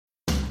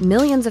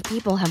Millions of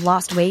people have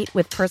lost weight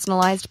with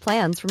personalized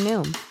plans from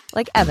Noom.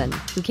 Like Evan,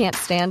 who can't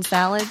stand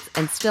salads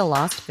and still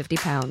lost 50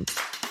 pounds.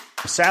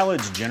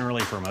 Salads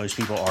generally for most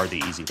people are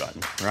the easy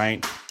button,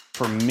 right?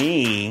 For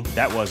me,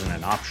 that wasn't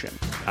an option.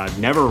 I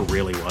never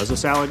really was a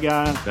salad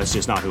guy. That's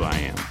just not who I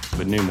am.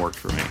 But Noom worked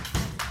for me.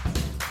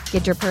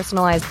 Get your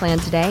personalized plan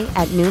today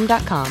at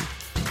Noom.com.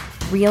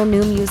 Real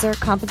Noom user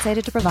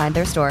compensated to provide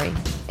their story.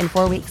 In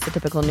 4 weeks, the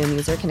typical Noom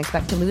user can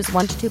expect to lose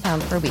 1 to 2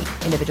 pounds per week.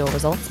 Individual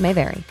results may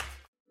vary.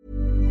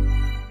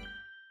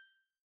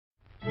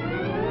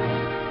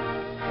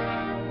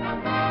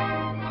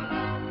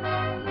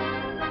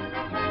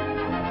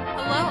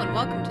 Hello and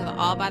welcome to the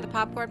All by the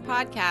Popcorn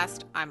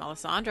podcast. I'm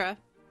Alessandra.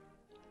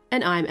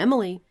 And I'm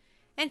Emily.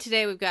 And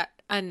today we've got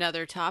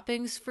another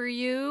toppings for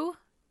you.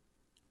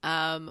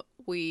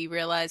 We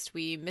realized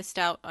we missed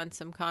out on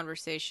some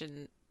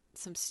conversation,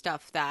 some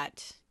stuff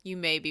that you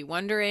may be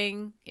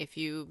wondering if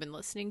you've been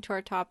listening to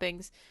our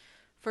toppings.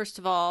 First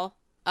of all,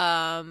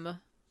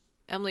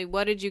 Emily,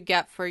 what did you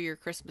get for your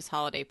Christmas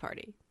holiday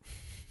party?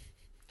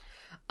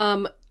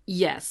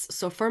 Yes.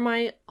 So for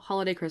my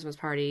holiday Christmas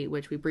party,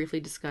 which we briefly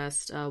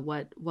discussed,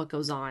 what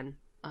goes on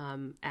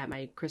at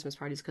my Christmas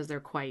parties, because they're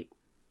quite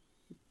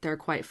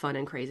fun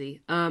and crazy.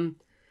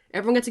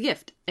 Everyone gets a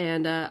gift,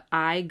 and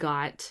I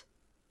got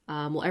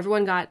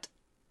everyone got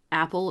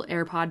Apple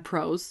AirPod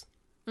Pros.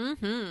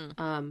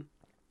 Mm-hmm.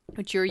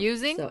 Which you're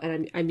using? So,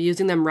 and I'm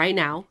using them right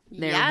now.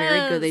 They're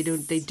very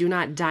good. They do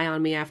not die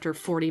on me after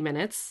 40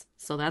 minutes,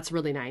 so that's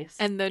really nice.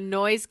 And the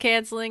noise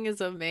canceling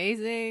is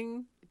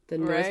amazing. The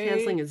noise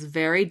canceling is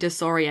very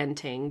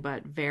disorienting,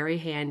 but very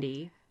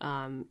handy.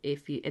 And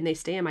they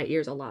stay in my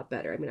ears a lot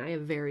better. I mean, I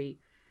have very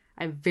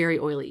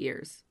oily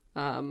ears.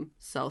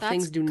 So that's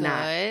things do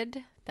not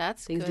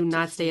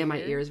stay in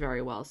my ears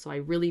very well. So I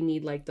really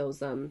need like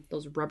those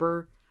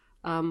rubber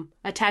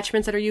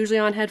attachments that are usually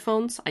on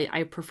headphones.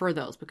 I prefer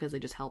those because they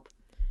just help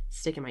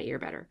stick in my ear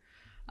better.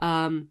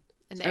 And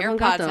the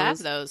AirPods have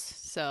those,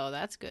 so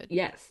that's good.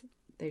 Yes,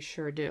 they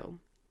sure do.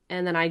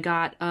 And then I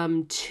got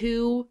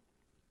two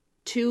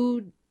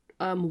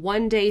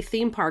 1-day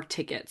theme park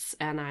tickets,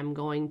 and I'm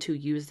going to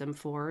use them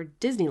for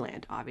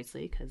Disneyland,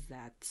 obviously, because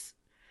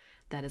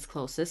that is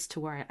closest to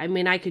where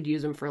I could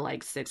use them for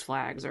like Six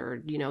Flags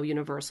or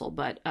Universal,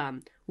 but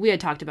we had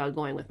talked about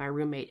going with my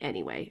roommate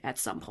anyway at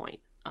some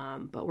point.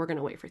 But we're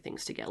gonna wait for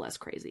things to get less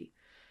crazy.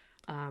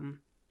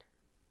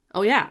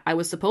 Oh yeah, I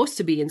was supposed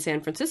to be in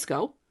San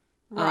Francisco.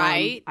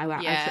 Right. I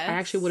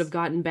actually would have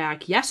gotten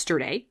back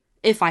yesterday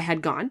if I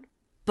had gone,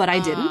 but I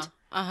didn't.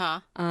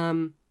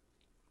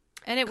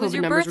 And it COVID was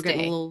your numbers birthday. Were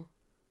getting a little...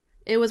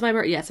 It was my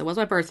birthday. Yes, it was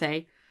my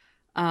birthday.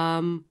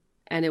 And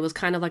it was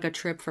kind of like a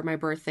trip for my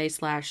birthday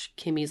 /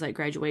 Kimmy's like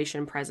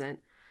graduation present.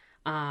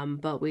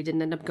 But we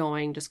didn't end up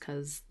going just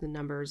because the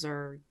numbers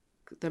were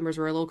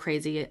a little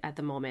crazy at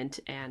the moment,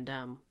 and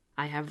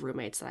I have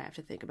roommates that I have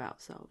to think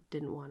about, so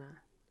didn't want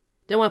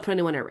to put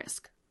anyone at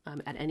risk,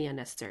 at any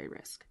unnecessary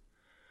risk.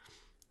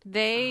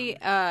 They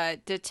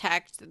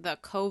detect the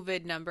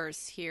COVID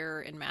numbers here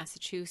in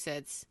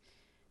Massachusetts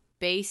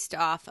based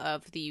off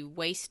of the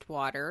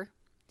wastewater.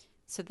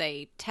 So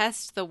they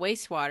test the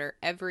wastewater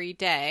every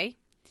day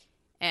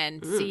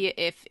and see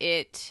if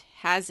it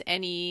has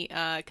any,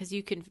 because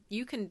you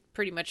can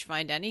pretty much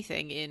find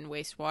anything in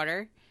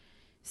wastewater.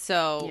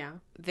 So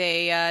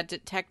they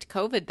detect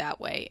COVID that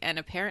way, and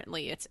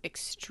apparently it's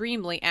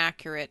extremely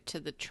accurate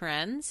to the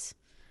trends.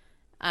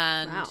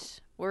 And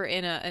we're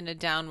in a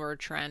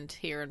downward trend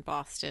here in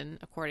Boston,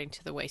 according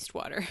to the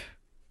wastewater.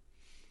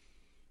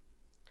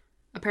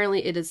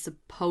 Apparently it is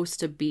supposed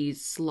to be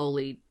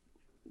slowly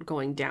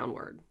going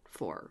downward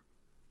for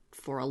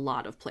a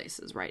lot of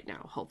places right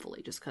now,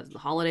 hopefully, just because the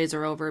holidays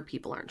are over,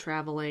 people aren't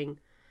traveling,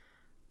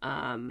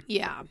 and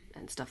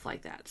stuff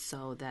like that.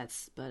 So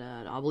but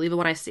I'll believe it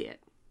when I see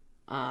it.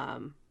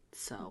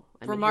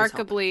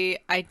 Remarkably,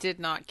 I did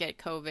not get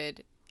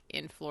COVID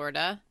in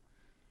Florida.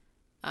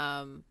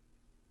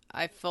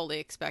 I fully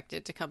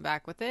expected to come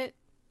back with it,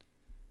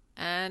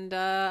 and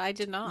I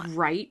did not.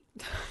 Right.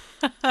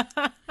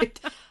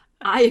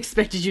 I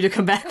expected you to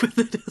come back with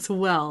it as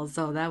well,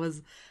 so that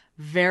was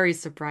very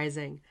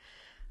surprising.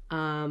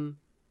 I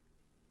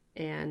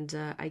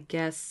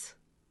guess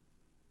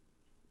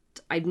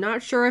I'm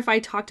not sure if I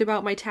talked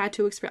about my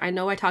tattoo experience. I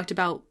know I talked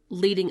about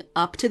leading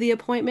up to the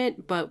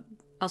appointment, but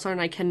Elsa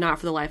and I cannot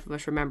for the life of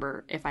us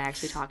remember if I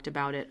actually talked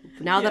about it.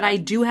 Now that I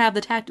do have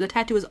the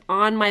tattoo is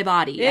on my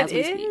body as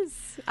we speak.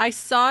 I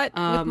saw it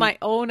with my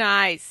own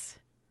eyes.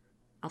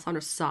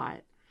 Alessandra saw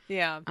it.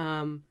 Yeah.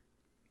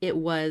 It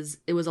was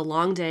a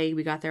long day.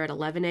 We got there at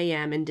 11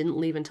 a.m. and didn't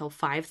leave until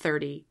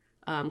 5:30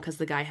 because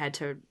the guy had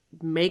to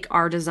make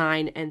our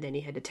design, and then he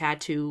had to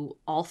tattoo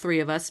all three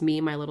of us, me,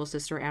 my little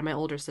sister, and my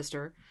older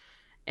sister.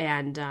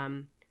 And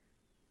the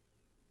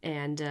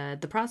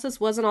process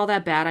wasn't all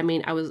that bad. I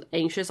mean, I was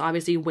anxious,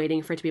 obviously,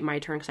 waiting for it to be my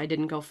turn because I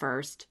didn't go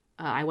first.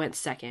 I went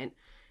second.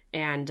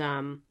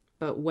 And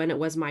but when it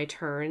was my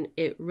turn,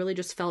 it really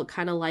just felt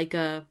kind of like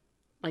a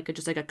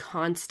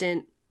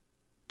constant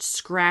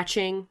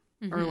scratching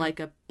or like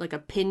a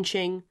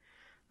pinching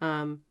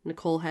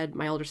Nicole had,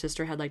 my older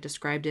sister had like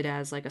described it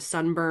as like a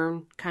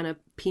sunburn kind of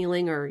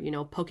peeling or, you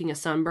know, poking a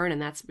sunburn.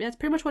 And that's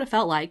pretty much what it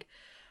felt like.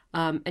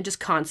 And just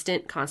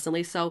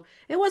constantly. So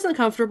it wasn't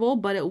comfortable,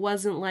 but it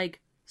wasn't like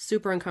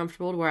super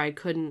uncomfortable where I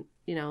couldn't,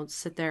 you know,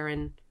 sit there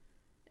and,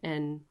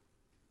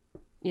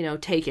 you know,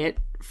 take it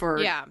for,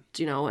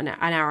 you know, an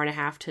hour and a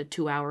half to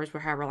 2 hours, or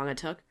however long it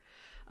took.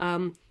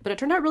 But it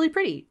turned out really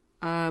pretty.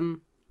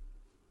 And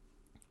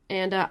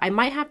I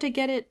might have to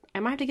get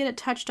it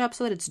touched up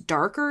so that it's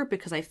darker,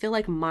 because I feel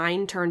like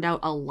mine turned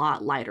out a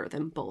lot lighter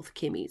than both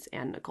Kimmy's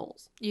and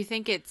Nicole's. You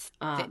think it's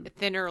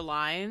thinner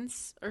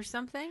lines or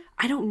something?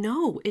 I don't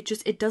know.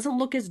 It doesn't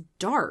look as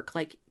dark.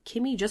 Like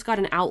Kimmy just got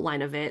an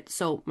outline of it.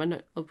 So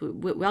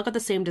we all got the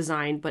same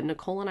design, but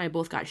Nicole and I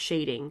both got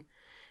shading,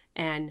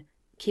 and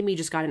Kimmy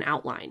just got an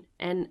outline.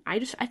 And I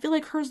feel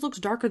like hers looks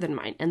darker than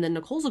mine. And then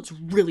Nicole's looks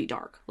really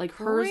dark. Like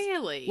hers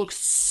looks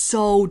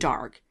so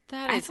dark.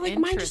 That is I feel like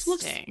mine just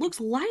looks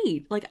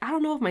light. Like, I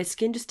don't know if my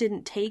skin just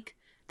didn't take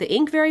the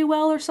ink very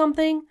well or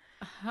something.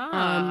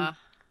 Okay.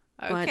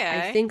 But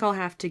I think I'll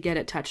have to get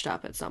it touched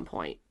up at some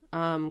point.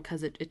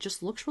 Because it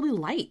just looks really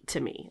light to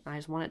me. I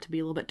just want it to be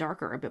a little bit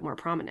darker, a bit more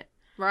prominent.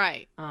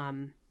 Right.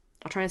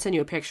 I'll try and send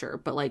you a picture,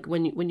 but like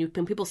when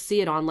people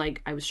see it on,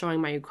 like I was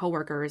showing my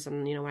coworkers,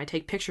 and you know, when I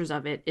take pictures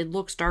of it, it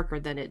looks darker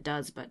than it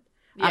does. But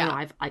I don't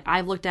know.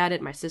 I've looked at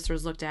it. My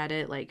sisters looked at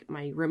it. Like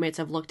my roommates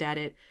have looked at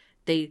it.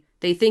 They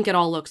think it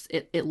all looks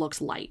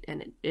light,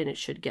 and it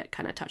should get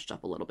kind of touched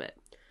up a little bit.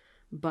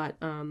 But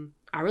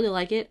I really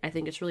like it. I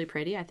think it's really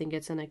pretty. I think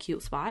it's in a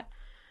cute spot.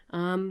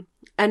 And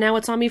now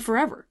it's on me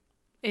forever.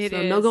 It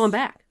is. No going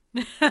back.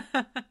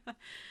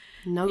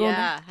 No going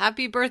back.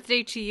 Happy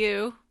birthday to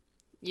you.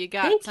 You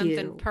got Thank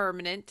something you.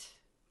 permanent,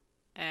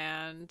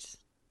 and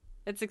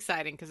it's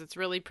exciting because it's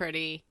really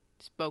pretty.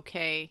 It's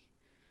bouquet,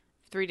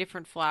 3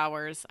 different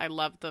flowers. I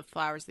love the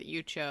flowers that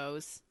you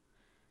chose.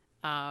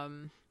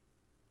 And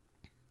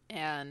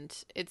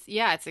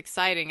it's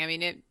exciting. I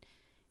mean, it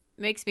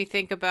makes me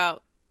think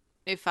about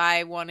if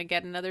I want to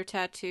get another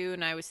tattoo,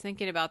 and I was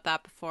thinking about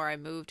that before I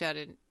moved out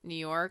of New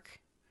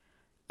York.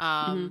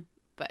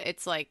 But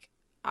it's like,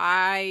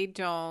 I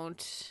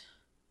don't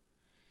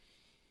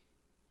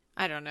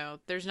know.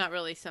 There's not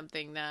really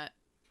something that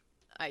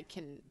I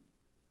can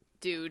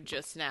do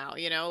just now,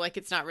 you know? Like,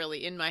 it's not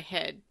really in my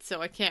head,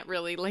 so I can't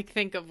really, like,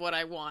 think of what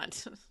I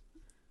want.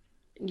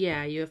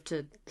 Yeah, you have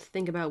to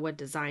think about what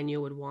design you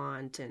would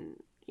want, and,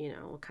 you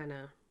know, what kind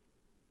of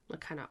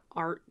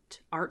art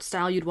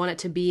style you'd want it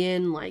to be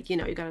in. Like, you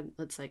know,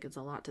 it's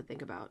a lot to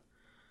think about.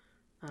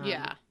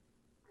 Yeah.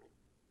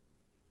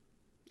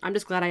 I'm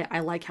just glad I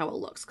like how it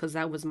looks, because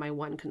that was my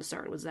one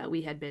concern, was that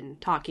we had been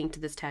talking to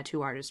this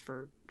tattoo artist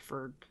for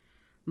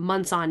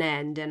months on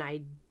end, and I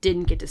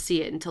didn't get to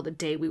see it until the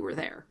day we were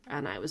there,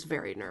 and I was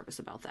very nervous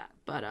about that.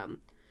 But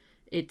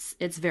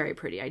it's very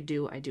pretty. I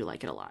do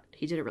like it a lot.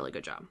 He did a really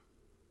good job.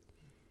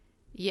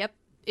 Yep.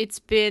 It's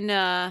been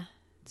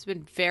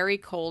very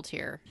cold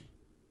here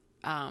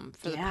for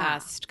the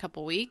past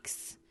couple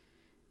weeks.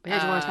 Yeah,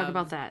 do you want to talk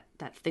about that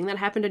thing that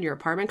happened in your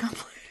apartment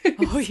complex?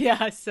 Oh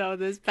yeah, so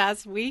this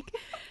past week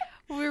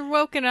we were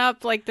woken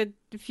up like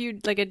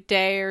a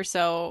day or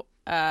so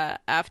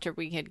after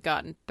we had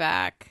gotten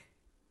back.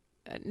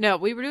 No,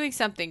 we were doing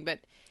something, but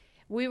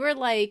we were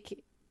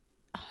like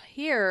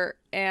here,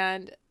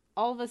 and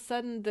all of a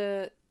sudden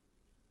the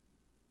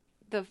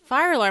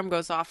fire alarm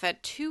goes off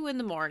at 2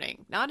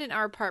 a.m, not in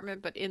our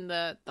apartment, but in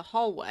the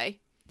hallway.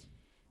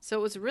 So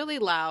it was really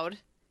loud,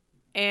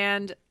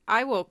 and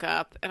I woke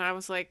up and I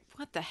was like,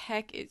 what the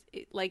heck is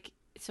it? Like,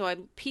 so I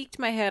peeked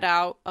my head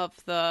out of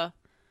the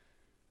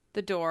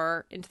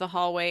door into the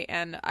hallway,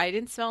 and I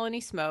didn't smell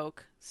any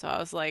smoke. So I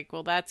was like,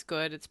 well, that's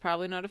good. It's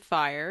probably not a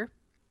fire.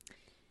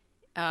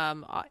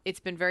 It's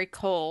been very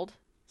cold.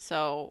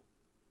 So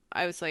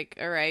I was like,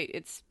 all right,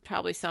 it's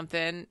probably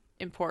something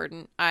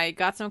important. I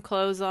got some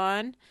clothes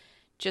on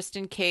just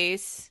in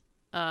case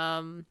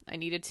I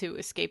needed to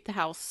escape the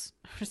house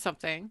or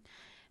something.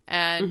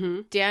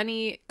 And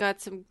Danny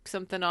got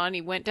something on.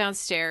 He went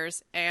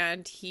downstairs,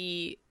 and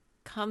he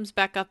comes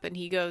back up and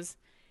he goes,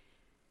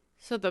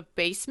 so the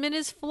basement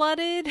is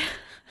flooded?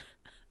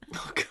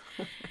 Oh, God.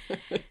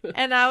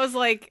 And I was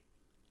like,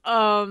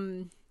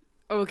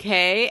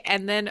 okay.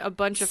 And then a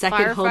bunch of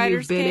Second home firefighters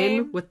you've been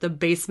came. in with the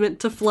basement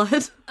to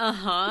flood?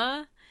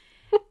 Uh-huh.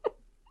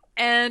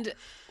 And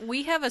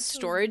we have a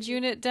storage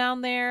unit down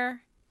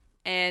there.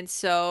 And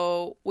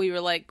so we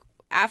were like,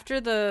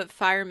 after the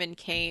firemen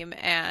came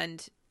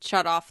and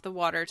shut off the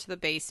water to the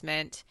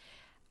basement,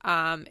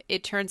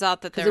 it turns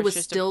out that there was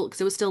just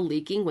because it was still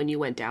leaking when you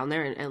went down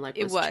there and like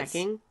was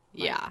checking.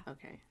 Yeah.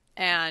 Okay.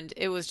 And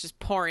it was just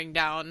pouring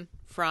down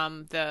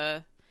from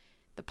the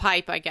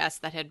pipe, I guess,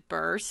 that had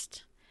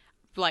burst,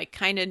 like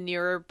kind of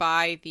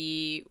nearby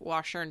the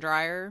washer and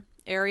dryer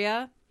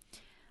area.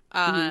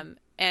 And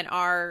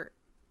our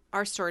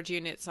storage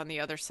unit's on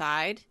the other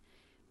side,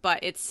 but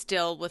it's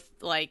still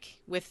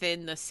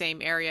within the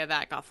same area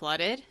that got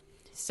flooded.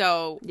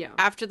 So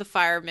after the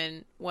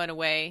firemen went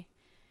away,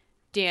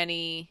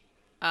 Danny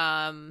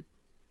and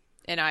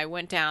I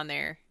went down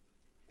there,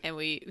 and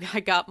I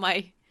got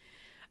my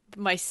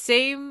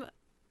same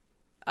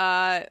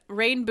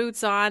rain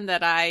boots on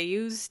that I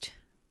used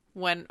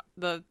when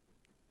the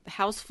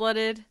house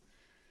flooded,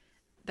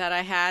 that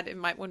I had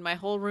when my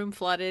whole room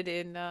flooded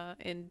in I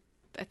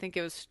think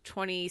it was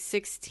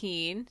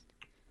 2016.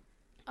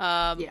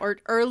 Or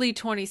early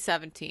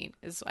 2017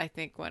 is, I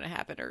think, when it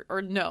happened,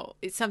 or no,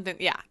 it's something,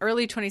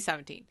 early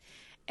 2017.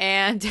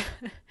 And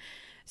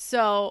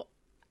so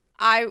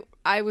I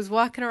was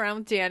walking around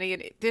with Danny,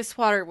 and this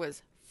water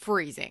was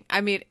freezing.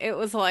 I mean, it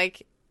was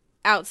like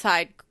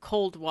outside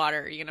cold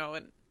water,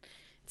 and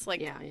it's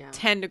like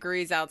 10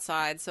 degrees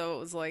outside, so it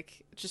was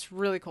like just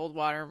really cold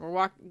water.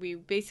 We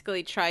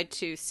basically tried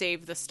to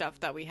save the stuff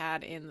that we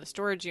had in the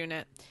storage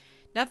unit.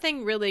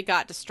 Nothing really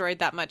got destroyed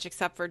that much,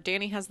 except for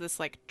Danny has this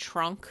like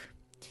trunk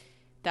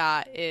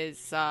that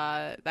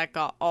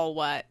got all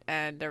wet,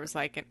 and there was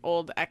like an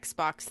old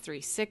Xbox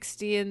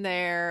 360 in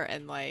there,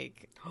 and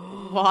like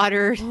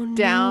watered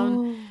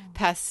down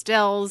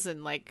pastels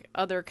and like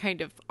other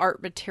kind of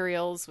art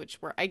materials, which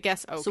were, I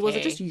guess, okay. So was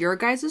it just your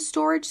guys'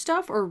 storage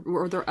stuff, or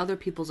were there other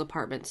people's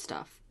apartment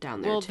stuff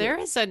down there? Well, there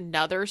is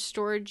another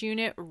storage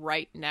unit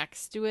right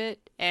next to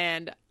it,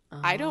 and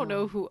I don't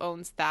know who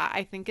owns that.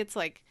 I think it's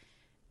like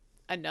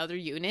another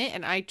unit,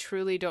 and I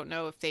truly don't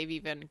know if they've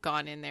even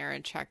gone in there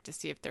and checked to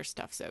see if their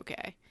stuff's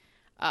okay.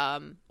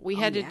 We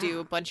had to do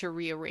a bunch of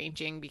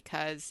rearranging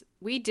because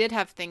we did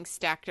have things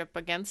stacked up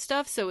against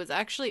stuff, so it was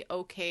actually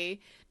okay.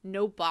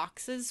 No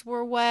boxes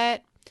were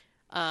wet.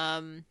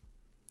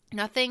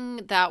 Nothing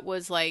that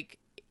was like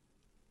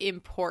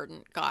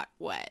important got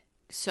wet.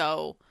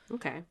 So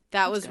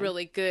that was good.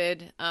 Really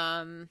good.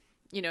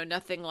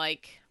 Nothing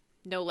like,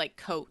 no like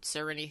coats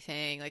or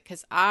anything, like,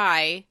 because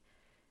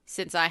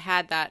since I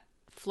had that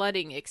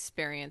flooding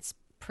experience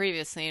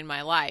previously in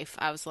my life,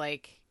 I was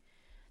like,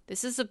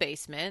 this is a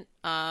basement.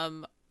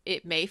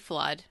 It may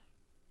flood,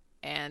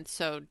 and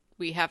so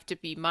we have to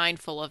be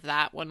mindful of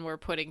that when we're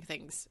putting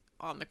things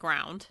on the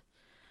ground.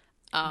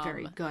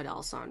 Very good,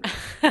 Alessandra.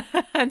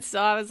 And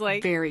so I was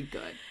like, very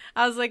good.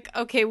 I was like,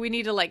 okay, we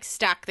need to like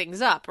stack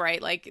things up,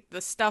 right? Like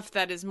the stuff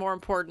that is more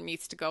important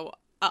needs to go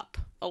up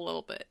a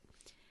little bit.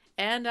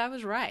 And I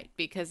was right,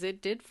 because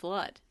it did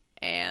flood.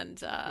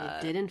 And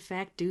it did in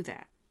fact do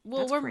that.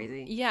 Well, that's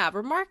crazy. Yeah,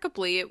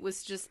 remarkably, it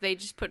was they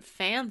just put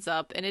fans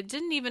up, and it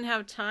didn't even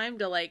have time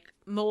to like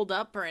mold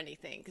up or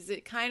anything, because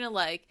it kind of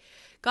like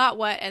got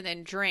wet and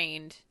then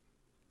drained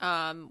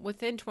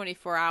within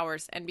 24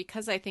 hours. And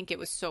because I think it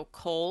was so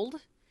cold,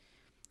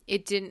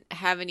 it didn't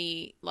have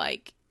any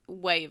like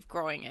way of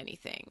growing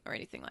anything or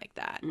anything like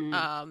that.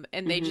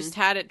 And they just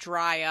had it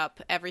dry up.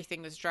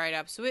 Everything was dried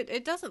up, so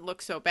it doesn't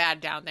look so bad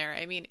down there.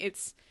 I mean,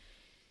 it's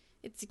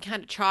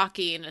kind of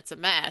chalky and it's a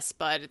mess,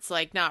 but it's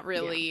like not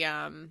really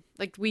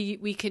like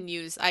we can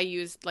use. I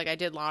used, like, I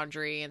did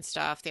laundry and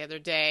stuff the other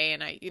day,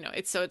 and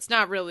it's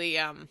not really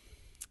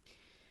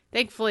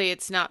thankfully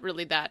it's not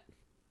really that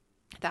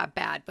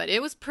bad, but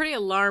it was pretty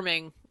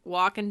alarming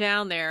walking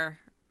down there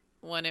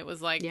when it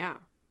was like,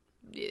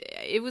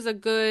 it was a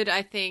good,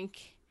 I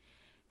think,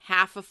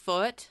 half a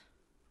foot,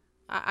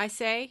 I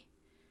say,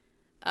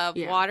 of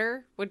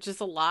water, which is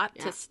a lot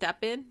to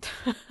step in.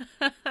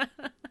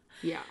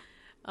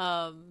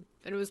 And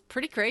it was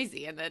pretty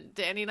crazy. And then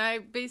Danny and I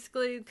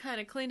basically kind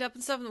of cleaned up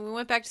and stuff, and then we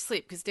went back to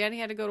sleep because Danny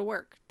had to go to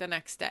work the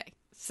next day.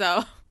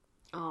 So,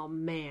 oh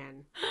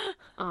man,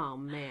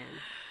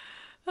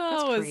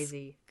 that's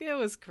crazy. It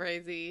was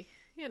crazy.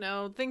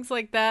 Things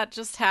like that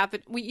just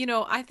happen.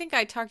 I think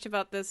I talked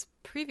about this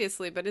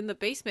previously, but in the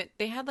basement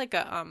they had like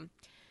a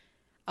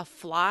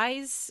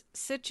flies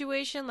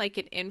situation, like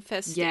an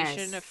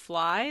infestation of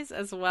flies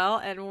as well.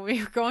 And when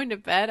we were going to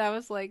bed, I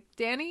was like,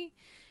 Danny,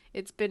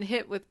 it's been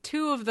hit with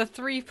 2 of the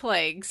 3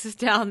 plagues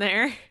down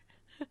there.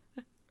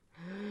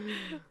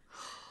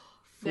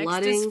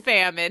 Next is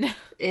famine.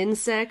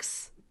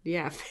 Insects.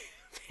 Yeah,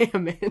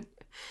 famine.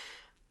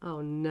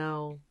 Oh,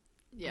 no.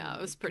 Yeah,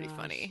 it was pretty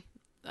funny.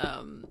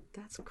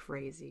 That's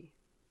crazy.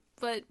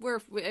 But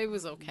it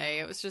was okay.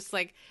 It was just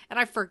like, and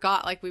I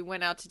forgot, like, we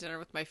went out to dinner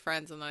with my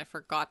friends, and then I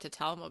forgot to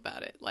tell them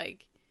about it.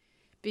 Like,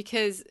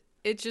 because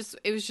it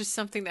was just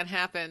something that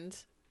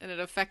happened. And it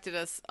affected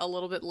us a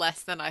little bit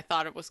less than I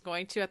thought it was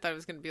going to. I thought it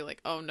was going to be like,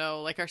 oh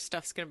no, like our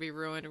stuff's going to be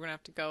ruined. We're going to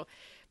have to go.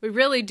 We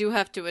really do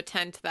have to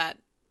attend to that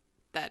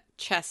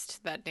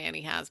chest that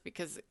Danny has,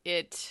 because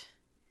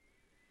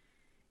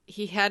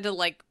he had to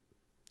like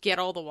get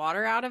all the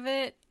water out of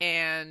it,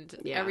 and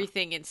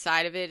everything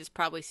inside of it is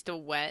probably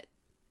still wet.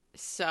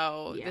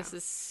 So this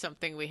is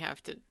something we're going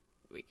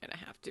to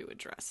have to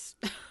address.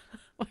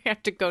 We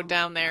have to go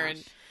down there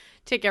and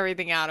take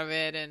everything out of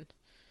it and,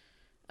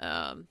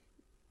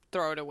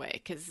 throw it away,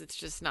 because it's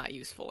just not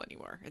useful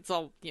anymore. It's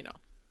all,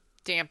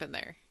 damp in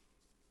there.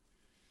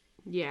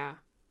 Yeah.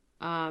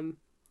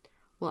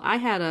 Well, I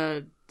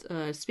had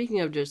speaking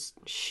of just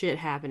shit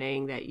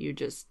happening that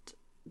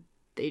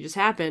they just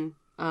happen.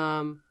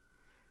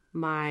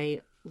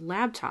 My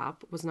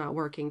laptop was not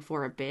working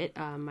for a bit.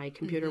 My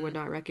computer would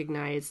not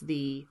recognize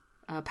the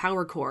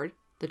power cord,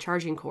 the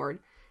charging cord.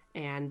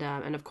 And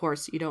of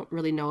course you don't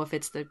really know if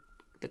it's the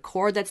the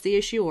cord that's the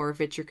issue or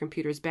if it's your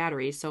computer's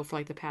battery. So for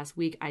like the past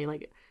week,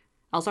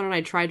 Alessandra and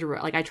I tried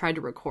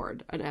to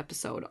record an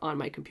episode on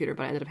my computer,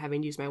 but I ended up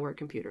having to use my work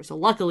computer. So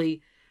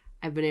luckily,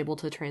 I've been able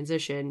to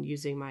transition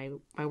using my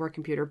work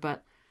computer.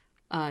 But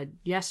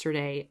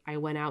yesterday, I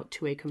went out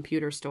to a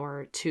computer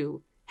store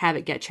to have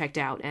it get checked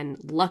out, and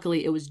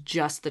luckily, it was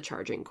just the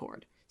charging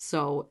cord.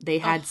 So they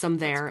had some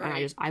there,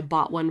 and I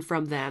bought one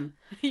from them.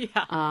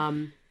 Yeah.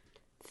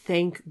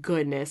 Thank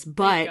goodness. Thank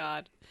But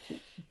God.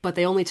 but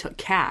they only took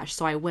cash.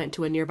 So I went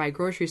to a nearby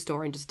grocery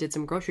store and just did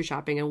some grocery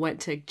shopping and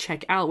went to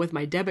check out with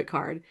my debit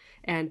card.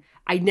 And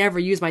I never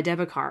use my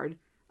debit card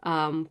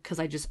because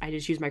I just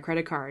use my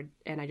credit card,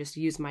 and I just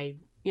use my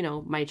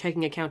my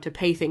checking account to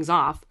pay things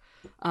off.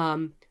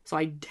 So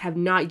I have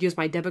not used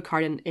my debit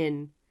card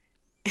in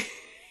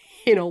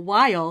in a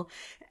while,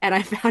 and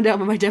I found out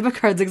my debit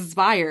card's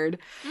expired.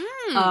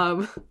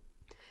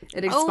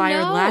 It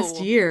expired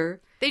last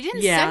year. They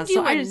didn't send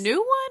you a new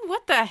one?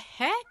 What the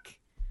heck?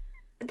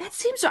 That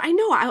seems so. I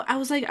know. I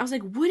was like,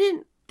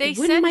 wouldn't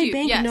my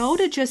bank know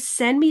to just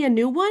send me a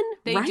new one?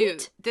 They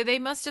right? do. They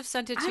must have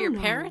sent it to your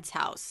parents'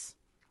 house.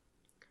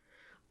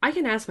 I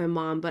can ask my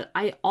mom, but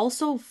I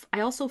also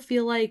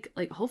feel like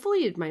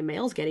hopefully my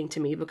mail's getting to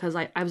me, because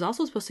I was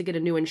also supposed to get a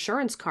new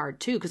insurance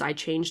card too, because I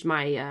changed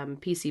my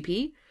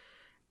PCP,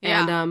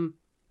 and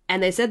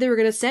they said they were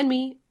gonna send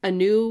me a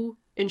new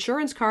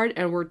insurance card,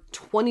 and we're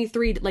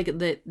 23. Like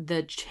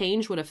the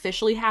change would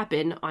officially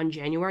happen on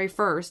January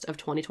 1st of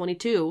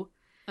 2022.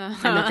 And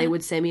that they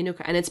would send me a new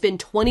card. And it's been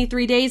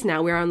 23 days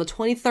now. We're on the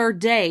 23rd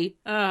day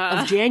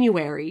of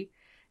January,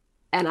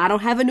 and I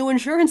don't have a new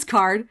insurance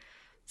card.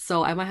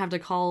 So I might have to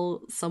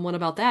call someone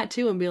about that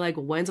too and be like,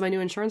 when's my new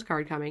insurance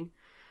card coming?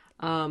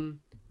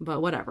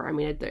 But whatever. I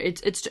mean,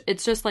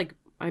 it's just like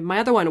my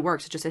other one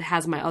works. It's just it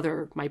has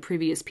my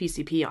previous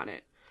PCP on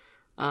it.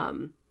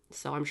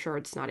 So I'm sure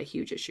it's not a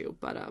huge issue,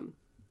 but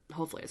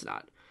hopefully it's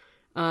not.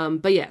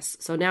 But yes,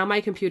 so now my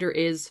computer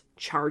is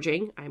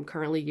charging. I'm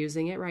currently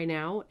using it right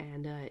now,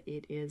 and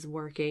it is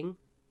working.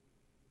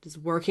 It's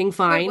working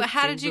fine. Wait,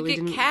 how did you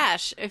get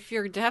cash if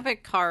your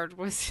debit card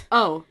was?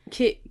 Oh,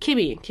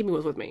 Kimmy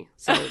was with me,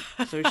 so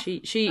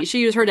she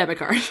used her debit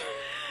card.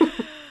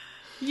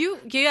 You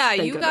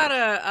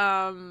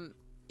gotta.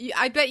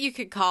 I bet you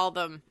could call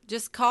them.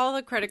 Just call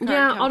the credit card.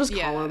 Yeah, I'll just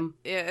call them.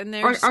 Yeah, and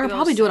or I'll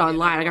probably do it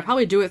online. Like I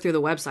probably do it through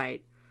the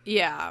website.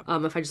 Yeah.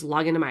 If I just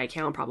log into my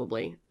account,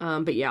 probably.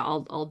 But yeah,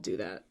 I'll do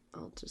that.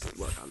 I'll just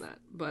work on that.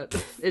 But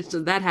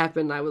that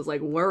happened. I was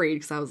like worried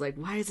because I was like,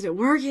 why isn't it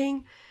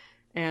working?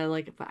 And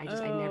but I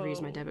never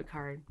use my debit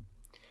card.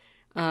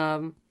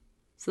 So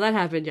that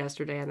happened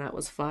yesterday, and that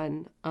was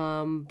fun.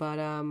 But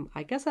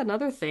I guess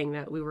another thing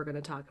that we were going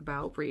to talk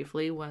about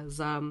briefly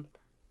was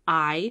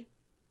I,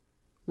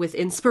 with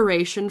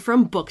inspiration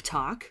from Book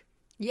Talk.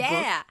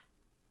 Yeah.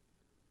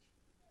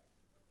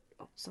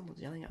 Oh, someone's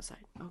yelling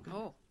outside. Oh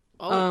God.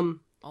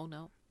 Oh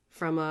no.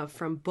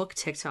 From Book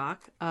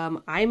TikTok,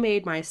 I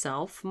made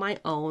myself my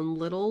own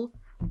little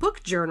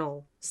book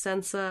journal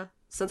since I'm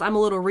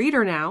a little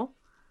reader now.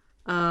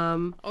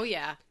 Oh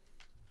yeah.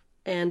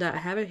 And I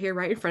have it here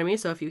right in front of me,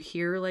 so if you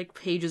hear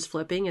pages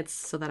flipping, it's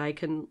so that I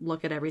can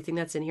look at everything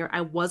that's in here.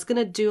 I was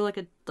gonna do like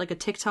a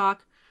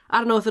TikTok. I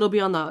don't know if it'll be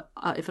on the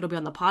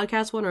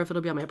podcast one or if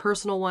it'll be on my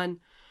personal one.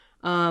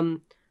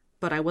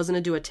 But I was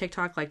gonna do a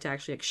TikTok to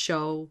actually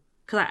show,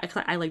 because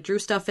I drew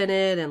stuff in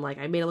it, and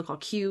I made it look all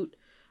cute.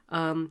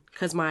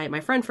 Because my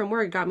friend from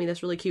work got me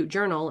this really cute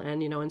journal,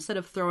 and instead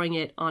of throwing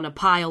it on a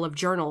pile of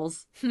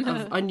journals,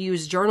 of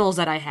unused journals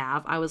that I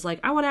have, I was like,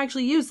 I want to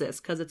actually use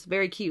this because it's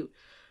very cute.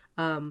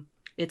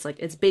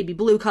 It's baby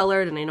blue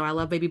colored, and I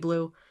love baby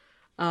blue.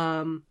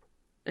 So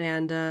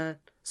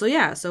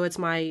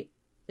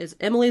it's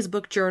Emily's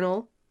book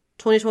journal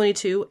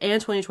 2022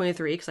 and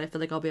 2023, because I feel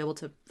like I'll be able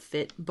to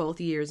fit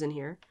both years in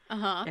here.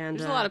 And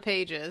there's a lot of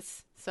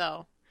pages,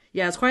 so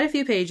yeah, it's quite a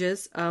few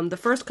pages. The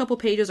first couple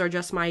pages are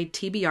just my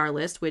TBR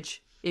list,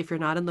 which, if you're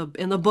not in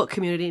the book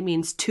community,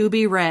 means to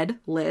be read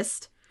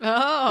list.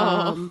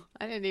 Oh,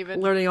 I didn't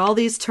even learning all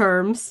these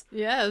terms.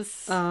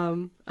 Yes.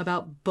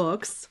 About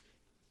books.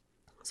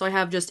 So I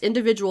have just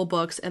individual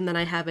books, and then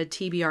I have a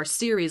TBR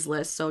series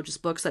list. So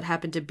just books that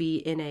happen to be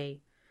in a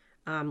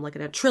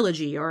in a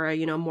trilogy, or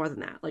more than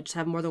that. Just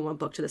have more than one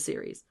book to the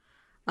series.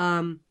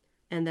 And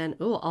then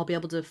I'll be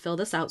able to fill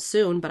this out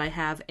soon. But I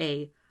have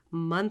a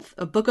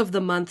book of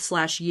the month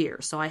 / year.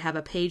 So I have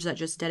a page that's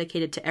just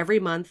dedicated to every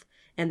month,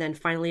 and then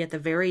finally at the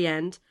very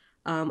end,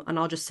 and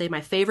I'll just say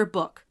my favorite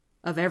book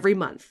of every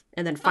month,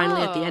 and then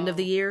finally at the end of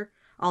the year,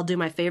 I'll do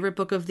my favorite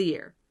book of the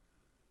year.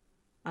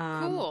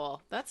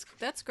 Cool.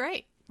 That's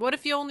great. What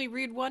if you only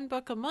read one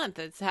book a month?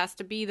 It has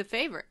to be the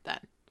favorite then.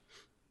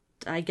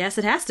 I guess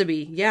it has to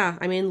be. Yeah.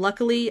 I mean,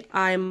 luckily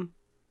I'm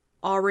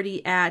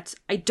already at,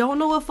 I don't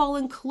know if I'll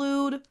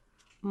include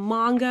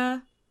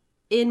manga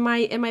in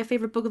my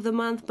favorite book of the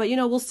month, but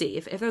we'll see.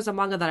 If there's a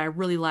manga that I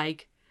really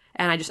like,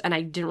 and I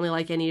didn't really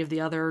like any of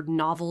the other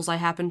novels I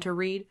happen to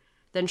read,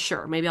 then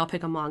sure, maybe I'll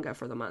pick a manga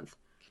for the month.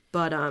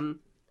 But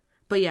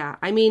But yeah,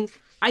 I mean,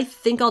 I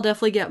think I'll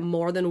definitely get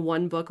more than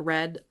one book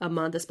read a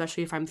month,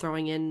 especially if I'm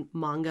throwing in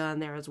manga in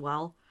there as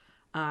well.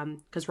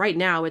 Because right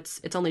now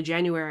it's only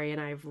January and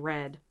I've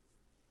read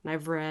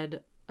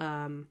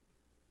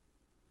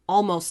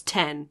almost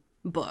 10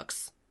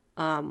 books.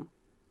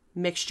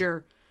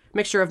 Mixture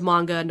of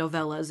manga,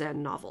 novellas,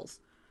 and novels.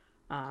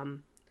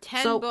 10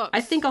 so books.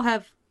 I think I'll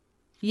have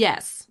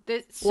yes.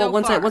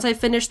 Once I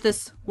finish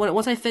this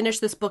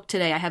book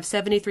today, I have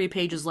 73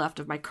 pages left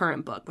of my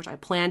current book, which I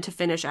plan to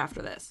finish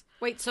after this.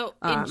 Wait, so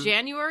in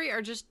January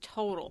or just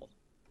total?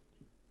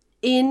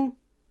 Since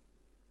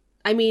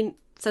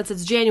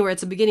it's January,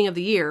 it's the beginning of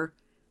the year.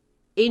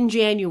 In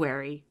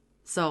January,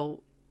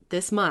 so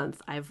this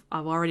month, I've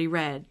already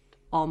read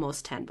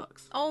almost 10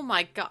 books. Oh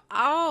my god!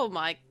 Oh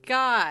my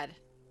god!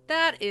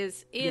 That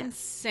is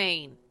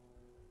insane.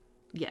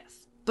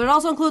 Yes, but it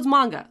also includes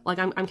manga. Like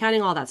I'm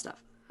counting all that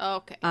stuff.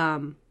 Okay.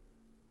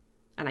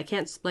 And I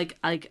can't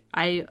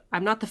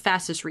I'm not the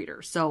fastest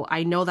reader, so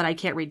I know that I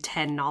can't read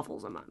 10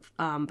 novels a month.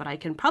 But I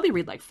can probably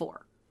read like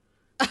 4.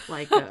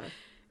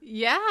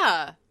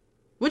 Yeah.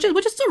 Which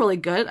is still really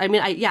good. I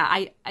mean,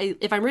 I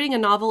if I'm reading a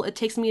novel, it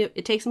takes me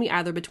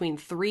either between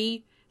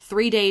 3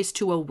 days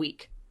to a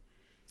week.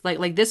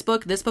 Like this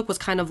book was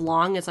kind of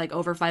long. It's like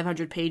over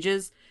 500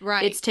 pages.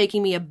 Right. It's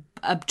taking me a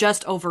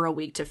just over a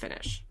week to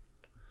finish.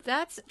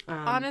 That's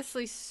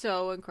honestly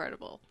so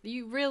incredible.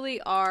 You really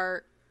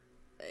are.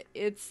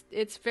 It's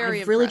very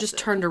impressive. I've really just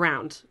turned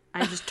around.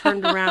 I just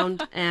turned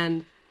around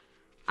and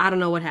I don't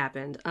know what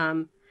happened.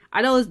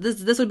 I know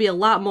this would be a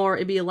lot more.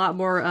 It'd be a lot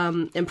more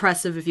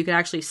impressive if you could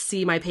actually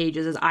see my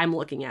pages as I'm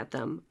looking at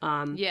them.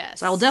 Yes.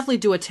 So I will definitely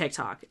do a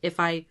TikTok. If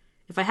I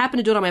happen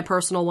to do it on my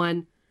personal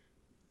one,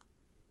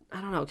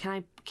 I don't know.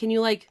 Can you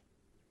like?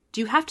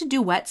 Do you have to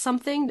duet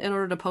something in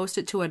order to post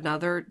it to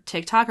another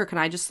TikTok, or can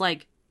I just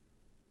like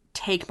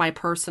take my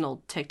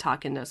personal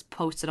TikTok and just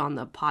post it on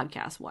the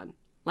podcast one?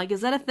 Like,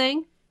 is that a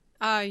thing?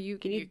 You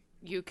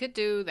could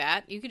do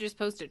that. You could just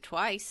post it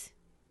twice.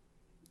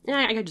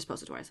 Yeah, I could just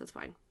post it twice. That's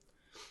fine.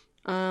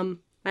 I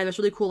have this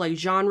really cool like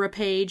genre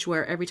page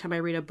where every time I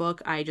read a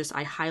book, I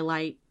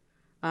highlight.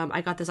 I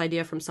got this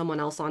idea from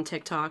someone else on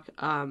TikTok.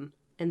 And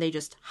they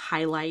just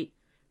highlight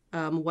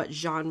what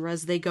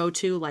genres they go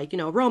to, like,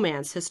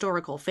 romance,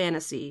 historical,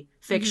 fantasy,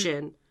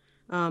 fiction,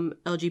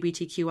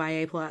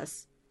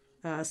 LGBTQIA+,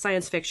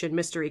 science fiction,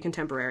 mystery,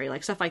 contemporary,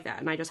 like stuff like that.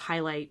 And I just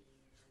highlight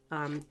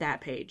that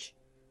page.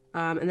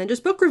 And then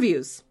just book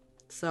reviews.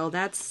 So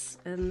that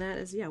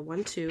is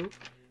 1, 2,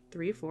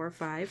 3, 4,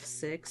 5,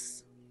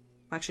 6.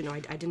 Actually, no,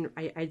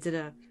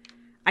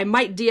 I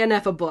might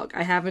DNF a book.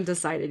 I haven't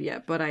decided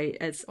yet, but I'm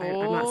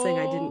not saying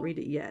I didn't read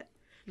it yet.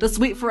 The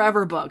Sweet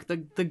Forever book,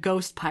 the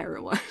Ghost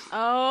Pirate one.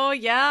 Oh,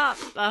 yeah.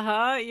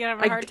 Uh-huh. You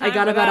have a hard time I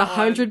got with about that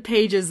 100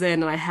 pages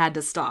in and I had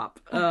to stop.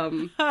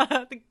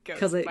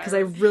 Because I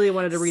really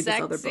wanted to read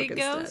this other book instead.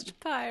 Sexy Ghost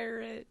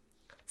Pirate.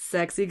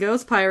 Sexy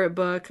Ghost Pirate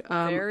book.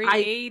 Very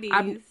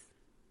 80s.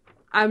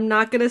 I'm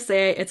not going to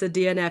say it's a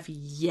DNF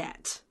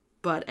yet,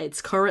 but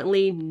it's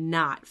currently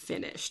not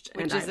finished.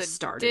 And I've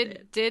started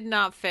it. Did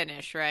not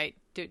finish, right?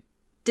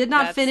 Did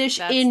not finish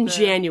in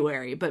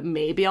January, but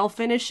maybe I'll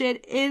finish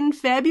it in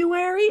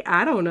February.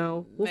 I don't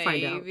know. We'll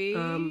find out.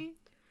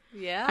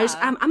 Yeah.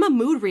 I'm a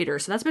mood reader,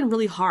 so that's been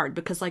really hard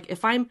because like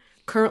if I'm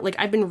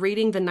I've been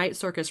reading The Night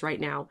Circus right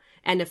now,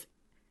 and if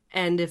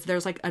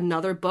there's like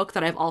another book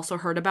that I've also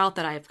heard about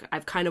that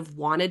I've kind of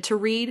wanted to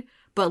read,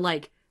 but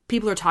like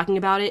people are talking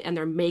about it and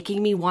they're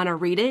making me want to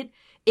read it,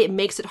 it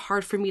makes it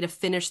hard for me to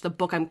finish the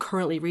book I'm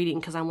currently reading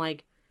because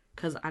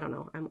I don't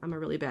know, I'm a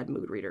really bad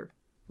mood reader.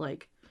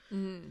 Like.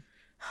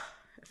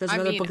 If there's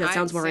another book that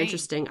sounds more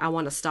interesting, I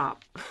want to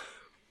stop.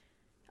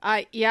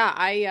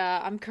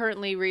 I'm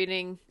currently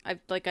reading.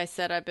 Like I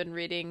said, I've been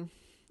reading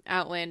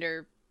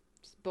Outlander,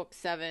 book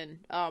 7.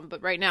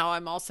 But right now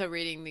I'm also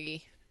reading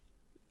the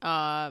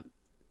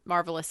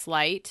Marvelous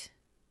Light,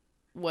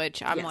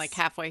 which I'm like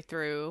halfway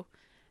through,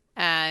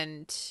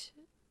 and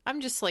I'm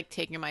just like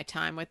taking my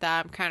time with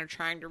that. I'm kind of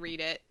trying to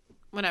read it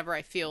whenever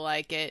I feel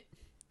like it.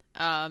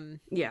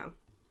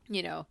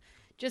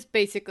 Just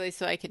basically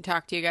so I can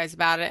talk to you guys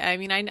about it. I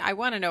mean, I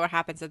want to know what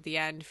happens at the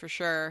end for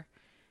sure.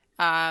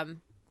 Because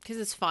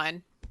it's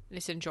fun.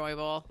 It's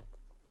enjoyable.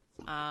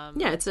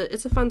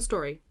 It's a fun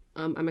story.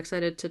 I'm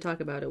excited to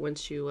talk about it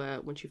once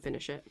you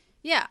finish it.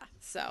 Yeah,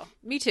 so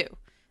me too.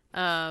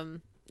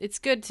 It's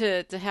good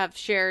to have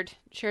shared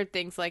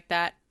things like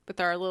that with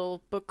our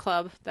little book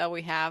club that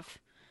we have.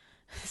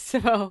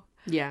 So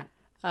yeah,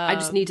 I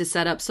just need to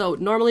set up. So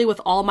normally with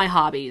all my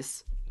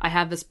hobbies, I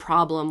have this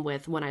problem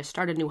with when I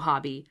start a new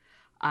hobby.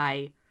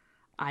 I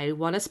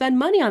want to spend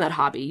money on that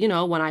hobby.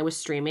 When I was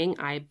streaming,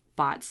 I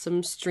bought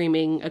some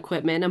streaming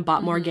equipment and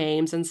bought more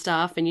games and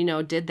stuff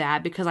and, did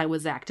that because I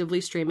was actively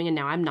streaming and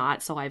now I'm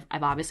not. So I've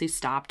obviously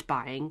stopped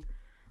buying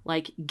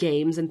like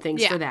games and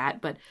things for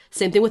that. But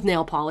same thing with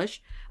nail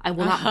polish. I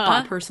will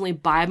not personally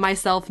buy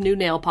myself new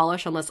nail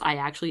polish unless I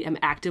actually am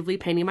actively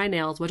painting my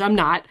nails, which I'm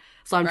not.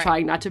 So I'm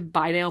trying not to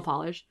buy nail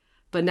polish.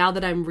 But now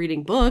that I'm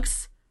reading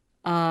books,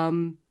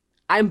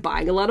 I'm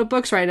buying a lot of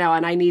books right now,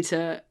 and I need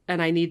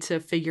to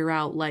figure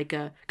out like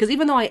because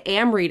even though I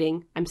am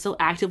reading, I'm still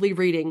actively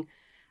reading.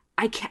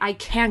 I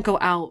can't go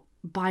out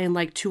buying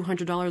like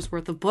 $200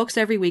 worth of books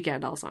every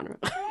weekend, Alessandra.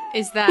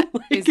 Is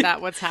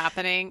that what's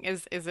happening?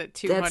 Is it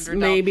 $200? That's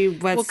maybe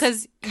what's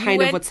because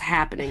kind of what's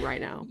happening right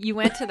now. You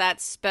went to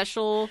that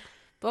special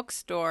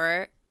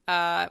bookstore.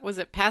 Was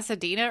it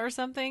Pasadena or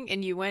something?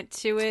 And you went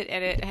to it,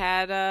 and it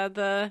had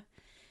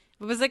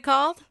what was it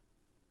called?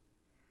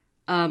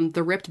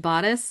 The Ripped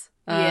Bodice.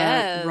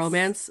 Yes.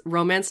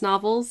 Romance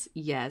novels.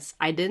 Yes,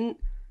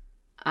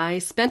 I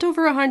spent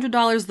over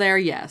 $100 there.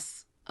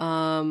 Yes.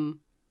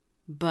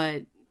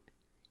 But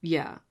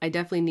yeah, I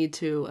definitely need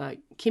to.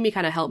 Kimmy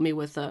kind of helped me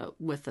with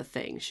the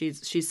thing.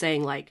 She's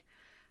saying like,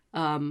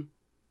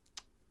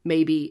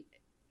 maybe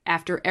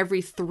after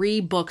every 3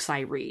 books I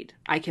read,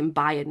 I can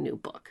buy a new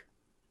book,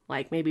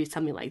 like maybe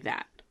something like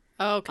that.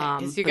 Okay,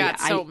 because you got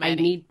so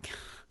many.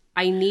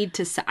 I need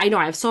to. I know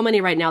I have so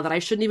many right now that I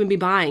shouldn't even be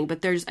buying.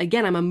 But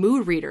I'm a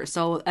mood reader,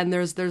 so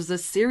there's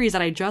this series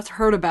that I just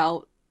heard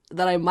about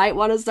that I might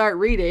want to start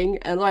reading,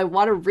 and I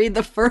want to read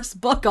the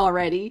first book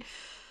already.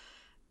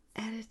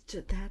 And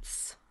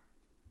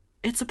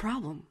it's a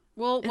problem.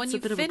 Well, when you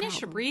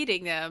finish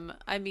reading them,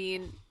 I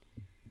mean,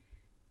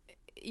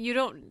 you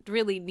don't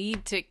really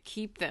need to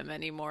keep them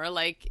anymore.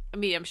 Like, I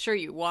mean, I'm sure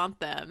you want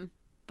them,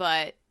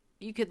 but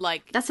you could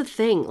like. That's the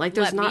thing. Like,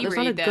 there's not a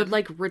them. good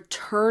like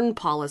return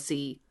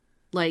policy.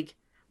 Like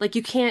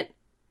you can't.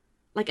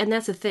 Like, and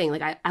that's the thing.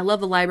 Like, I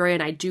love the library,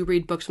 and I do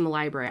read books from the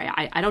library.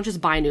 I don't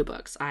just buy new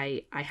books.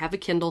 I have a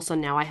Kindle, so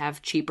now I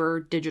have cheaper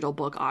digital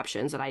book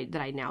options that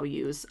I now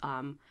use.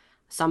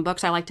 Some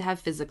books I like to have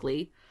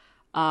physically,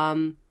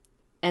 and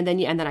then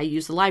I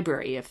use the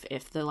library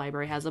if the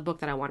library has a book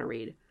that I want to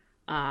read.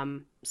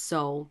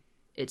 So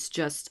it's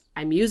just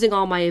I'm using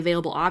all my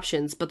available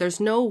options, but there's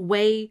no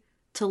way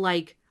to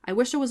like. I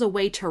wish there was a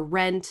way to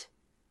rent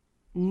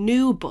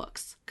new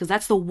books, because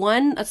that's the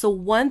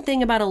one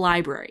thing about a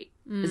library.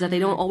 Is that they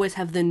don't always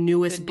have the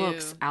newest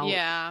books out.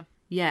 Yeah.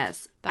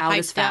 Yes. Out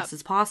as fast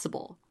as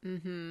possible.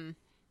 Mm-hmm.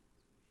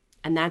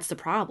 And that's the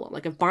problem.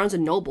 Like, if Barnes &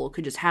 Noble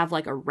could just have,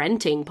 like, a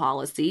renting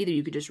policy that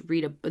you could just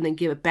read and then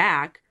give it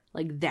back,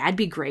 like, that'd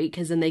be great,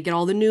 because then they get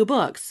all the new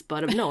books.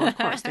 But no, of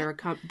course,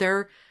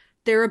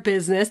 they're a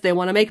business. They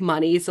want to make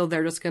money, so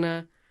they're just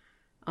gonna...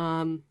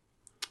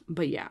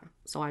 But yeah,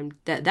 so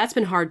that's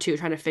been hard, too,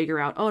 trying to figure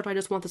out, do I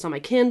just want this on my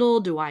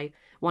Kindle? Do I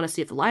want to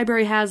see if the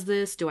library has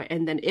this?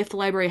 And then if the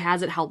library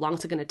has it, how long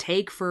is it going to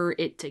take for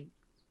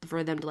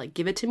them to like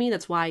give it to me?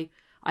 That's why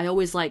I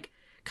always like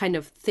kind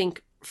of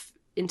think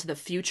into the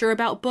future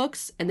about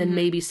books, and then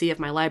maybe see if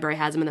my library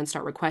has them, and then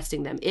start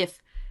requesting them if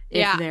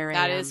they're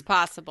that is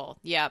possible.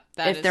 Yep,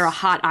 they're a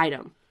hot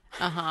item.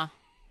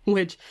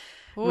 Which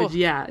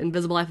yeah,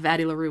 Invisible Life of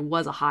Addie LaRue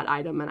was a hot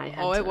item, and I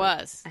had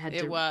I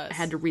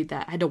had to read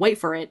that. I had to wait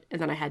for it,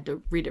 and then I had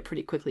to read it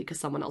pretty quickly because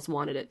someone else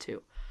wanted it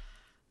too.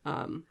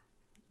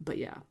 But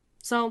yeah,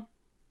 so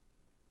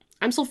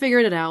I'm still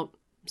figuring it out.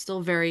 I'm still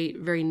very,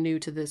 very new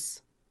to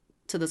this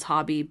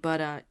hobby,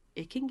 but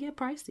it can get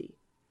pricey.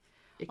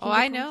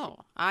 I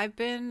know. I've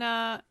been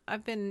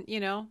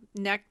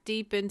neck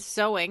deep in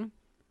sewing.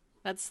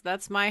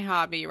 That's my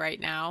hobby right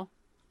now.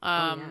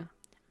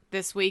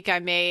 This week I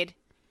made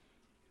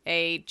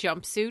a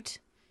jumpsuit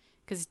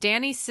because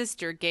Danny's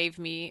sister gave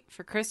me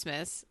for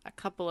Christmas a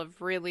couple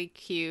of really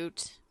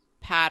cute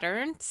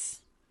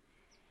patterns,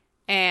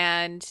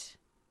 and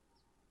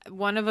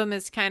one of them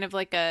is kind of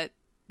like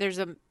there's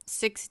a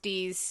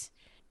 60s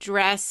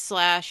dress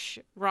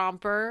 /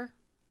 romper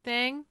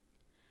thing.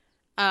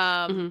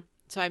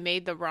 So I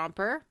made the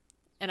romper,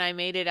 and I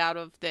made it out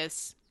of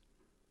this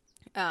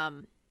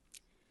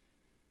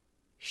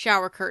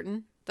shower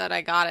curtain that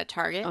I got at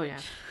Target. Oh yeah.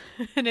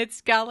 And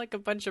it's got like a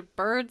bunch of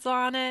birds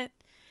on it.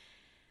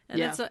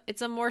 And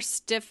it's a more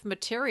stiff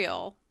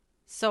material.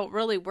 So it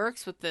really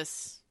works with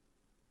this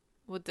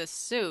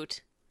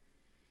suit.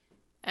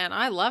 And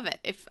I love it.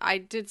 If I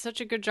did such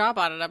a good job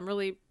on it, I'm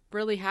really,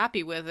 really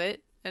happy with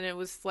it. And it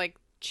was like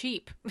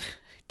cheap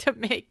to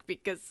make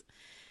because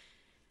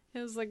it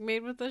was like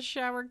made with a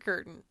shower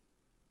curtain.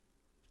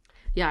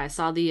 Yeah, I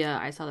saw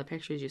the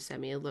pictures you sent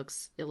me. It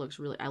looks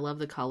really. I love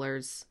the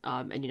colors.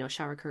 And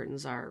shower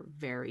curtains are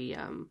very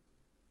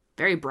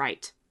very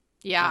bright.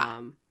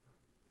 Yeah.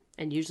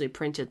 And usually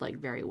printed like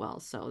very well.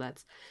 So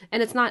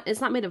it's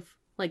not made of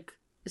like,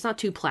 it's not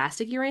too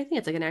plasticky or anything.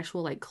 It's like an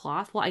actual like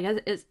cloth. Well, I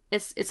guess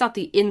it's not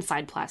the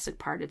inside plastic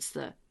part. It's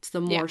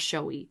the more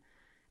showy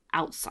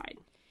outside.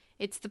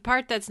 It's the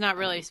part that's not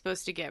really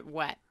supposed to get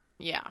wet.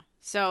 Yeah.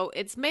 So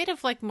it's made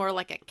of like more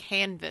like a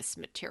canvas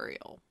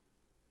material.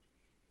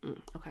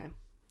 Okay.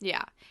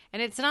 Yeah.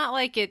 And it's not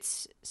like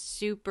it's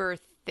super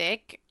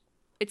thick.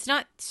 It's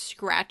not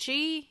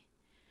scratchy,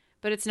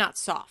 but it's not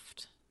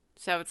soft.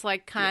 So it's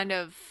like kind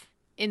of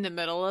in the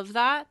middle of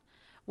that,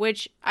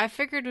 which I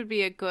figured would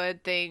be a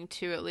good thing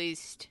to at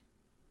least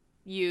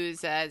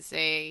use as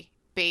a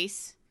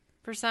base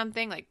for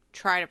something, like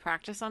try to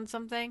practice on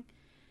something.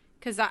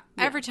 Because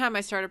every time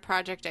I start a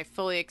project, I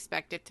fully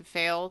expect it to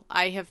fail.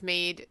 I have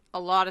made a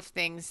lot of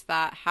things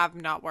that have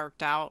not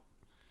worked out,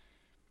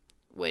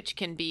 which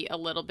can be a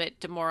little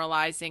bit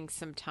demoralizing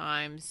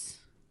sometimes.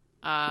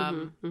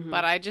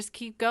 But I just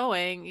keep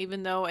going,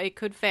 even though it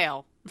could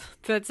fail.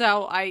 That's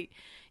how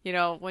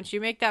once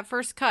you make that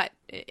first cut,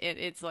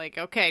 it's like,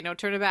 okay, no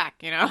turning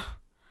back,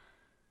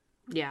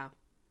 Yeah.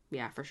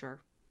 Yeah, for sure.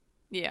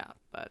 Yeah,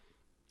 but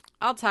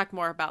I'll talk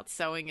more about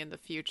sewing in the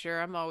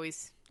future. I'm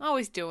always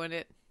doing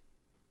it.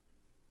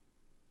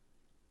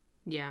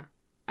 Yeah.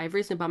 I've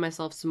recently bought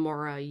myself some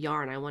more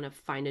yarn. I want to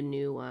find a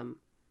new,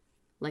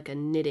 like a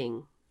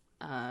knitting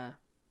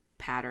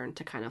pattern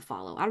to kind of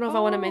follow. I don't know if I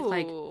want to make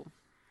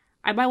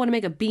I might want to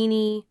make a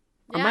beanie,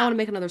 or I might want to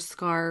make another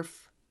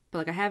scarf, but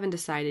like I haven't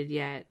decided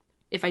yet.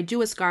 If I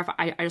do a scarf,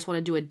 I just want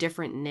to do a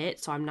different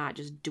knit, so I'm not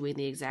just doing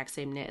the exact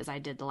same knit as I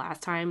did the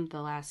last time.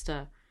 The last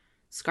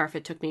scarf,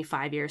 it took me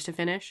 5 years to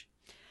finish.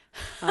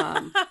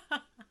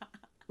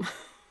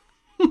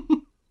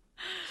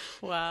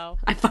 Wow.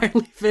 I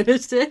finally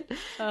finished it.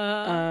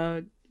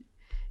 Yeah,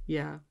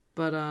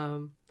 but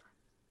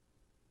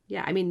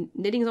yeah, I mean,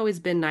 knitting has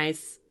always been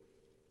nice,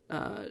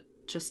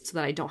 just so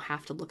that I don't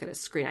have to look at a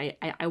screen.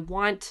 I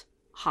want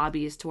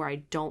hobbies to where I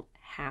don't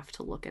have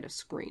to look at a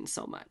screen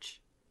so much.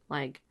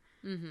 Like,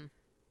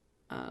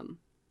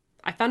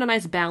 I found a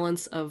nice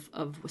balance of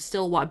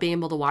still being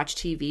able to watch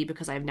TV,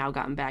 because I've now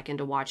gotten back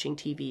into watching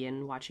TV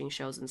and watching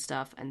shows and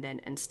stuff,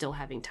 and still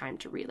having time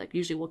to read. Like,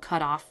 usually we'll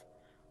cut off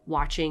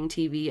watching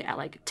TV at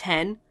like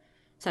 10,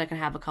 so I can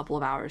have a couple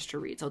of hours to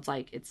read. So it's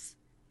like it's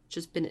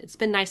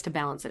been nice to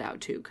balance it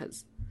out too,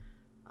 because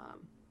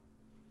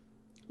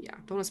yeah,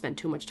 don't want to spend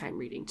too much time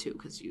reading too,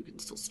 because you can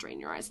still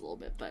strain your eyes a little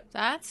bit. But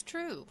that's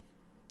true.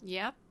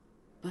 Yep.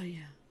 But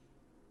yeah,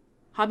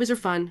 hobbies are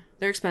fun.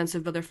 They're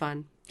expensive, but they're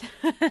fun.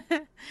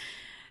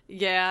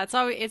 Yeah,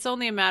 it's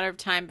only a matter of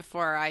time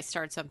before I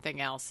start something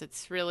else.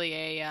 It's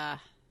really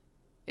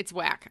it's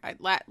whack.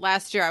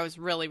 Last year I was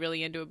really,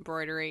 really into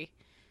embroidery,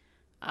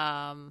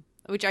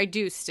 which I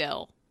do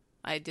still.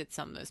 I did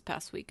some this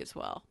past week as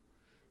well,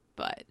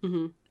 but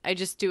I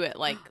just do it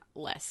like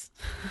less.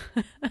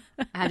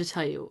 I have to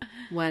tell you,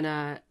 when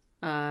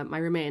my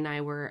roommate and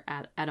I were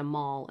at a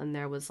mall, and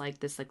there was like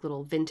this like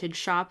little vintage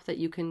shop that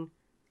you can,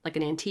 like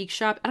an antique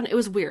shop. I don't know, it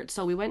was weird.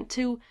 So we went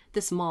to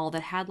this mall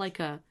that had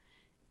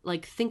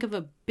think of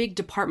a big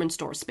department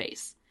store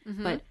space,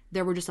 but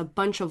there were just a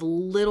bunch of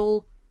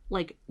little,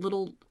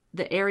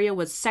 the area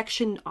was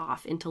sectioned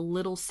off into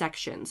little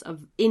sections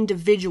of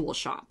individual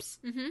shops.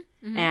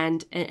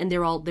 And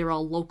they're all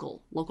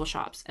local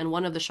shops. And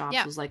one of the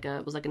shops was like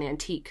an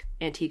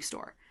antique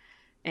store.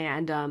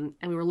 And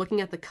we were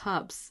looking at the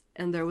cups,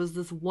 and there was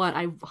this one,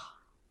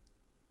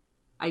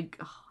 I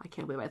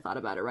can't believe I thought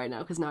about it right now,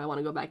 because now I want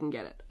to go back and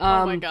get it.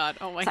 Oh my god!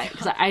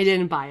 Because I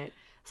didn't buy it.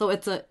 So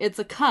it's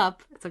a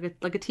cup. It's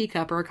like a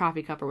teacup or a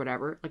coffee cup or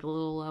whatever, like a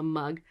little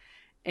mug,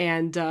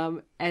 and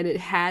it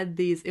had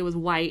these. It was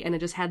white, and it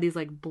just had these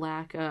like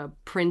black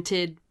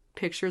printed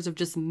pictures of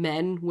just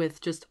men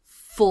with just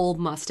full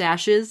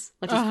mustaches,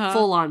 like just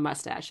full on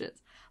mustaches,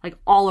 like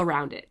all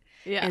around it.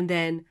 Yeah. And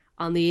then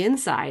on the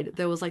inside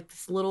there was like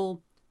this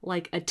little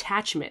like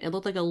attachment. It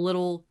looked like a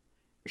little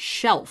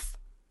shelf,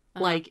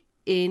 like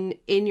in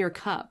your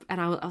cup.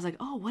 And I was like,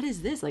 oh, what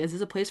is this? Like, is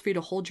this a place for you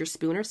to hold your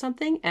spoon or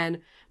something?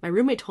 And my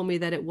roommate told me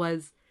that it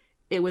was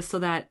so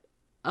that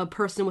a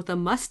person with a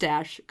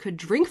mustache could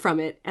drink from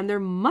it and their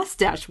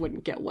mustache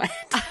wouldn't get wet.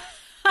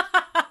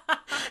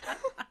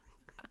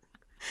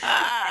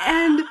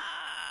 and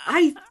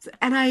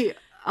I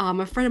I'm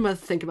afraid I'm gonna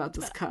think about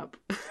this cup.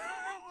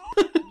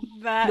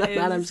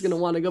 that I'm just gonna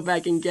want to go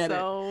back and get it.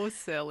 So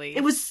silly.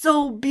 It was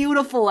so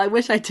beautiful. I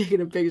wish I'd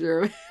taken a picture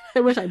of it. I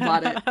wish I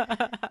bought it.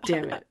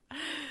 Damn it.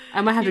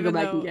 I might have to go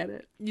back and get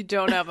it. You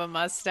don't have a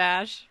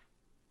mustache?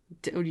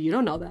 Dude, you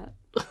don't know that.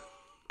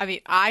 I mean,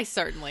 I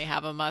certainly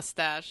have a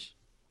mustache.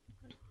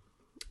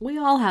 We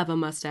all have a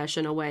mustache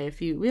in a way.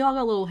 We all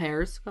got little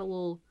hairs. Got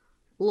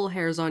little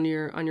hairs on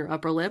your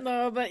upper lip.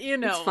 No, but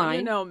it's fine.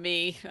 You know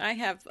me. I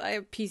have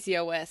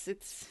PCOS.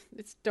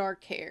 It's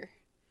dark hair.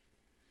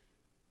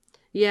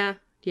 Yeah.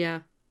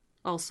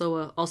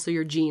 Also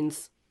your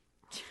genes.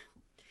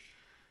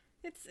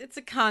 It's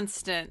a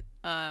constant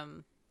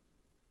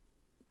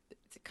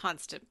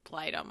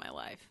blight on my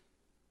life.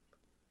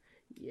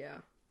 Yeah.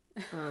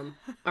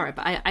 All right,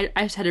 but I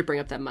just had to bring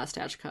up that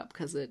mustache cup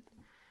because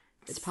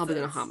it's probably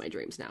gonna haunt my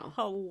dreams now.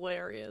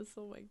 Hilarious!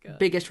 Oh my god.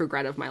 Biggest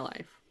regret of my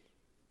life.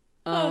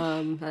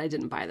 That I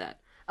didn't buy that.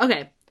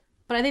 Okay,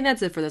 but I think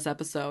that's it for this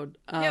episode.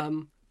 Yep.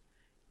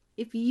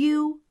 If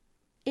you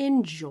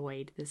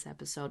enjoyed this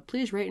episode,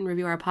 please rate and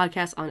review our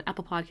podcast on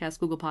Apple Podcasts,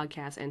 Google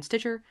Podcasts, and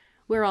Stitcher.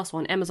 We're also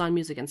on Amazon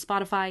Music and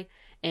Spotify.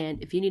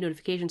 And if you need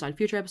notifications on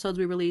future episodes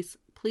we release,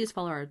 please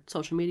follow our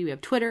social media. We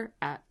have Twitter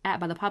at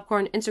By The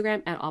Popcorn,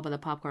 Instagram at All By The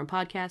Popcorn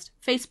Podcast,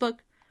 Facebook,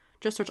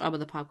 just search All By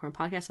The Popcorn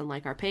Podcast and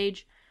like our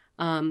page.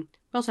 We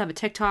also have a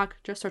TikTok,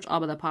 just search All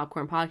By The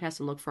Popcorn Podcast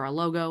and look for our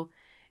logo.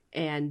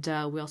 And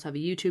we also have a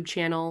YouTube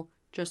channel,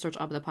 just search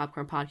All By The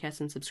Popcorn Podcast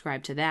and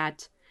subscribe to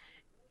that.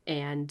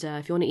 And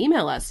if you want to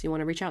email us, you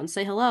want to reach out and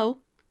say hello,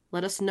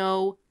 let us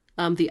know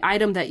the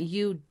item that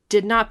you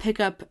did not pick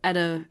up at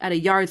a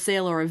yard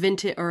sale or a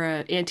vintage or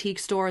an antique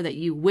store that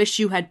you wish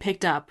you had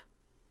picked up.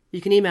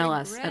 You can email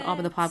us at All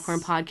But the Popcorn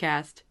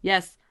Podcast.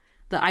 Yes,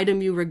 the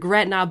item you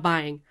regret not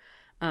buying.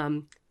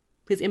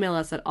 Please email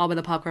us at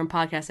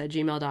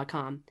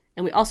allbythepopcornpodcast@gmail.com.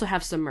 And we also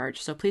have some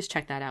merch, so please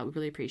check that out. We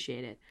really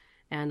appreciate it.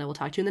 And we'll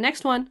talk to you in the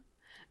next one.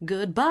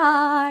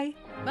 Goodbye.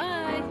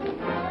 Bye.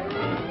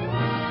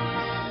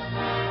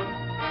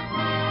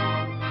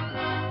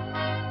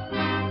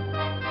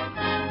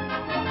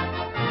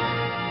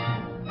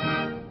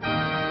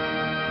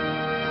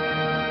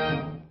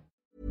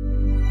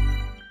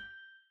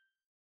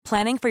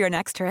 Planning for your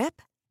next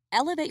trip?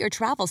 Elevate your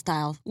travel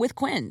style with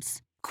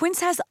Quince. Quince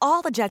has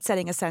all the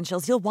jet-setting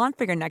essentials you'll want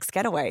for your next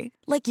getaway,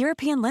 like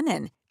European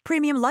linen,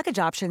 premium luggage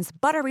options,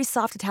 buttery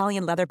soft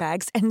Italian leather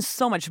bags, and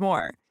so much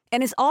more.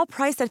 And is all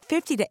priced at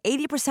 50 to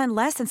 80%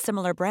 less than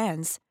similar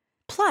brands.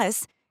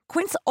 Plus,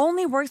 Quince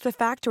only works with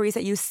factories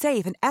that use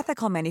safe and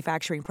ethical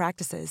manufacturing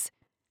practices.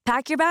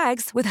 Pack your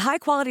bags with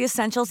high-quality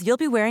essentials you'll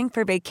be wearing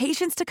for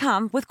vacations to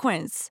come with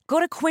Quince.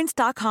 Go to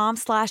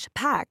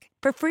quince.com/pack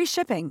for free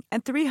shipping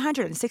and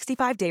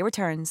 365-day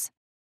returns.